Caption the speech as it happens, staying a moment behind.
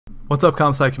What's up,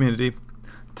 ComSci community?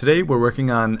 Today we're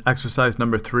working on exercise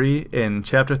number 3 in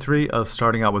chapter 3 of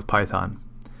Starting Out with Python.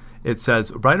 It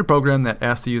says, write a program that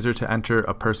asks the user to enter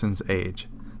a person's age.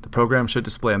 The program should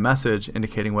display a message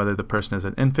indicating whether the person is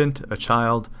an infant, a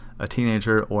child, a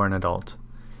teenager, or an adult.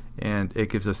 And it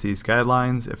gives us these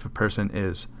guidelines. If a person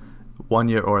is 1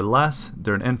 year or less,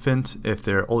 they're an infant. If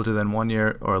they're older than 1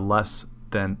 year or less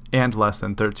than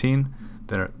 13,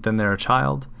 then they're a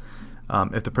child.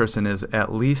 If the person is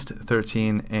at least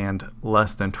 13 and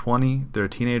less than 20, they're a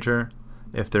teenager.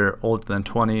 If they're older than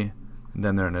 20,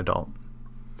 then they're an adult.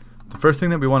 The first thing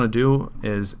that we want to do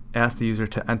is ask the user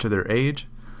to enter their age.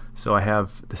 So I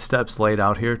have the steps laid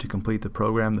out here to complete the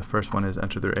program. The first one is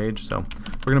enter their age. So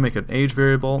we're going to make an age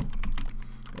variable,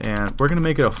 and we're going to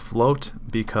make it a float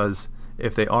because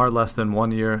if they are less than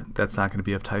 1 year, that's not going to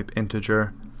be of type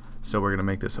integer. So we're going to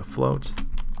make this a float.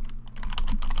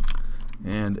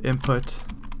 And input,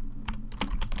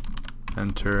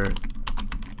 enter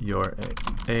your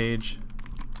age.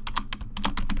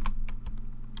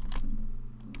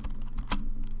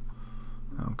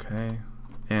 Okay,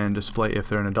 and display if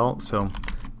they're an adult. So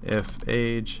if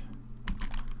age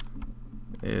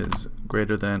is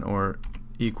greater than or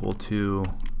equal to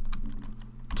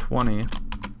 20,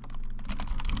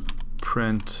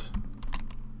 print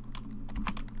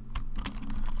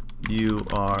you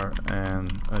are an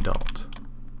adult.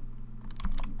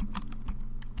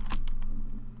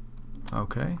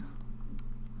 Okay.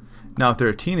 Now if they're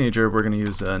a teenager, we're going to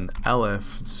use an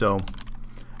elif. So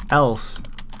else,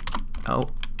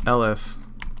 elif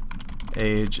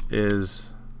age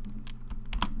is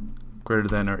greater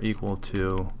than or equal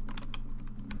to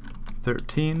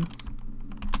 13.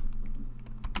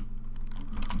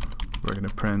 We're going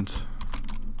to print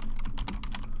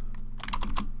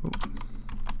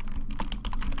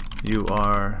you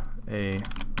are a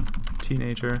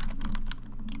teenager.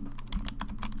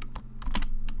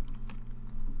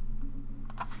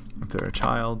 If they're a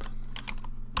child,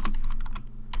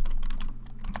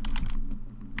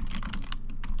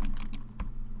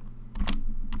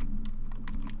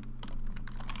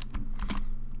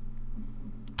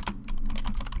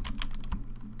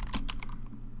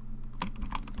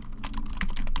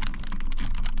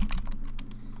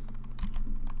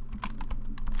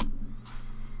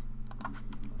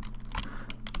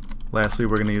 lastly,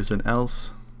 we're going to use an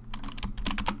else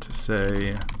to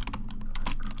say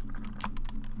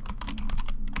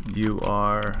you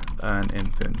are an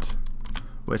infant,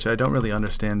 which I don't really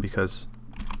understand because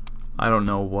I don't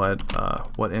know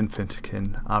what infant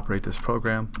can operate this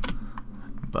program.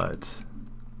 But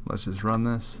let's just run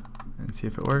this and see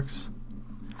if it works.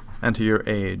 Enter your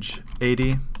age,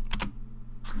 80,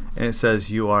 and it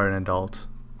says you are an adult.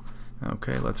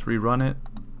 Okay, let's rerun it.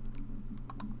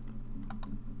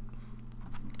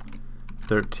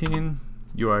 13,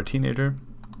 you are a teenager.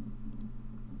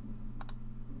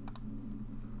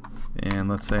 And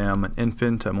let's say I'm an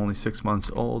infant, I'm only 6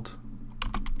 months old.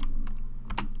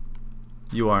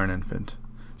 You are an infant.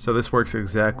 So this works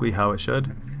exactly how it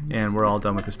should, and we're all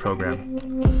done with this program.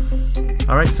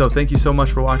 Alright, so thank you so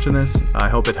much for watching this. I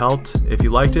hope it helped. If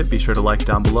you liked it, be sure to like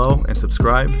down below and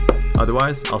subscribe.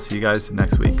 Otherwise, I'll see you guys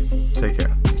next week. Take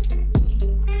care.